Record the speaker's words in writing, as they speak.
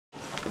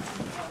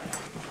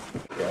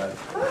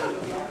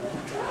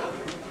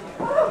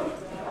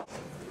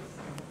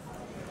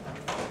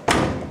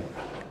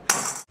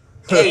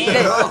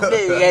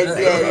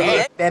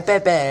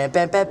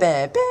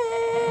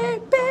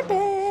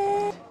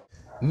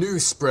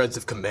News spreads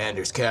of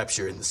commanders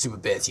capture and the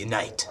Superbats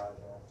unite.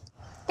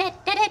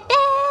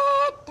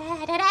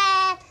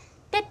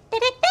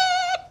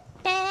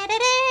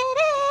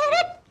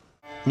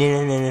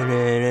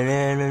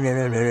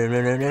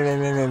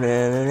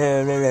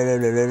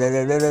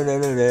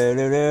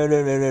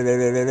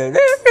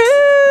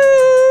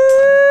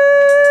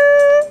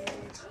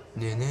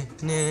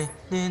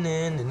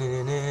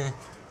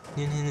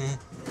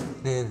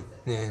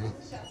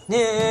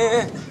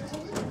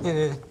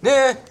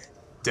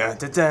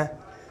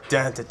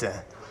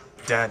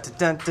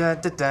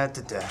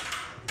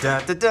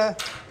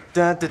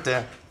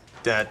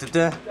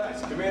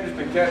 Guys, commander's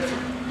been captured.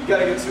 You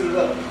gotta get suited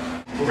up.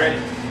 We're ready.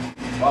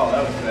 Wow,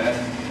 that was fast.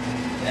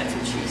 That's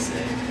what she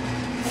said.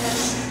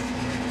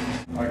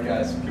 Alright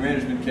guys,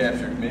 commander's been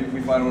captured. Maybe if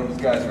we find one of his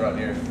guys around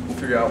here, we'll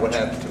figure out what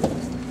happened to him.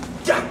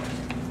 Yeah!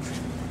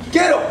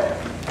 Get him!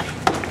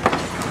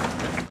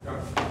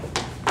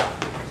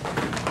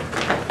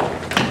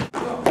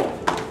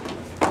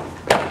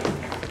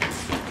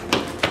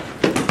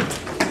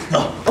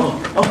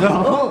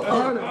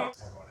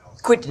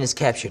 Quentin is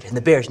captured, and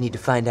the Bears need to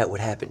find out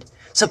what happened.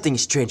 Something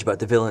is strange about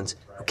the villains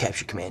who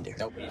captured Commander.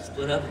 Nope. We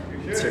split up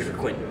and search for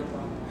Quentin.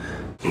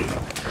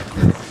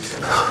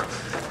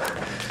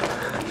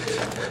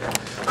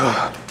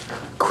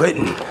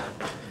 Quentin.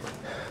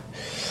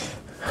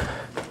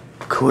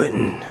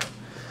 Quentin.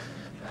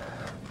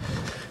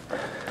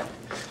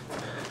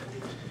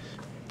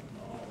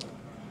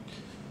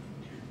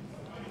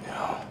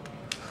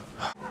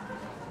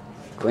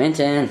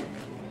 Quentin.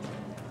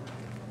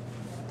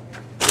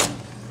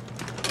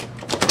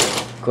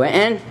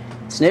 Quentin?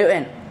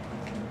 Snootin'.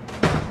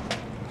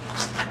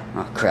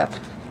 Oh, crap.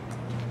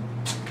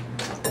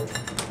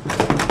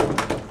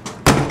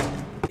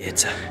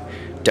 It's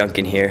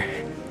Duncan here,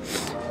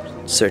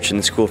 searching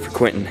the school for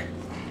Quentin.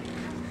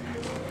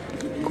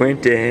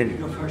 Quentin,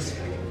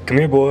 come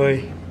here,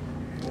 boy.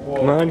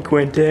 Come on,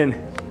 Quentin.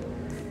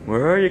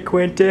 Where are you,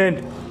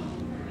 Quentin?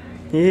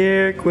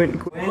 Here, Quentin.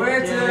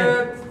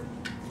 Quentin!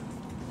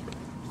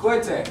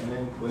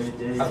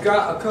 Quentin! I've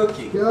got a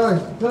cookie.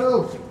 Guys,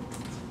 help!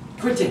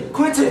 Quentin!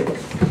 Quentin!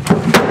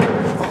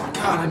 Oh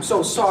God, I'm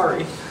so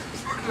sorry.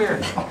 Come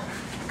here.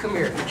 Come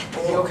here.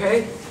 You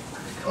okay?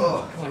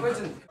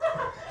 Quentin.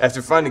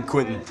 After finding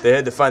Quentin, they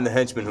had to find the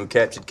henchman who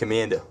captured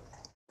Commander.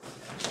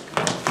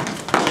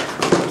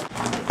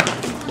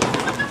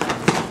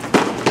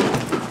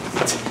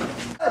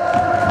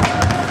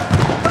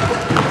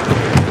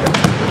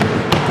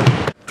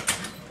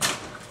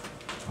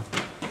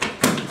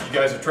 You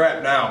guys are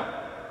trapped now.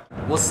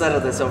 We'll settle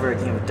this over a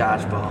game of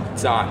dodgeball.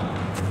 It's on.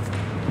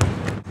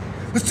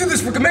 Let's do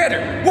this for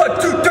Commander!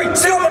 1, 2, 3,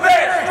 sit on my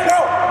bed!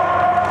 Whoa!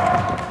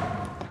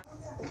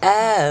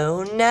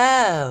 Oh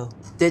no!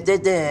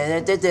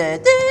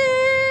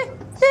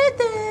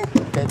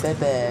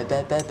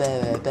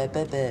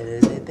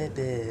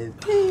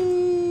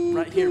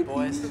 Right here,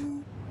 boys.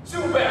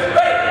 Superbats,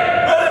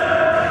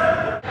 ready!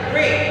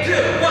 3, 2,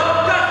 1,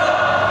 go!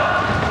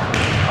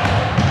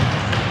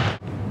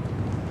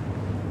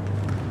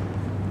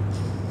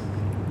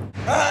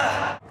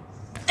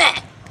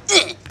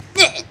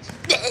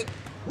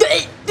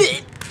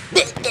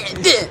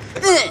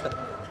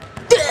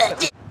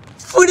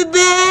 For the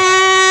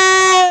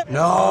bear!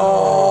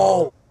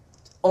 No!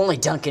 Only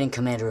Duncan and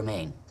Commander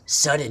remain.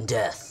 Sudden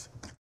death.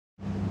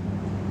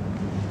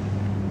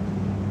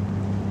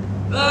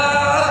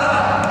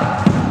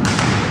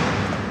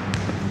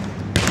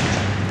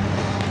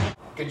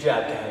 Good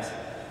job, guys.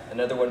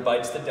 Another one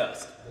bites the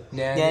dust.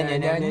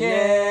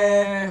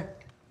 Superbats!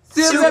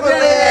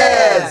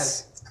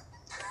 Superbats!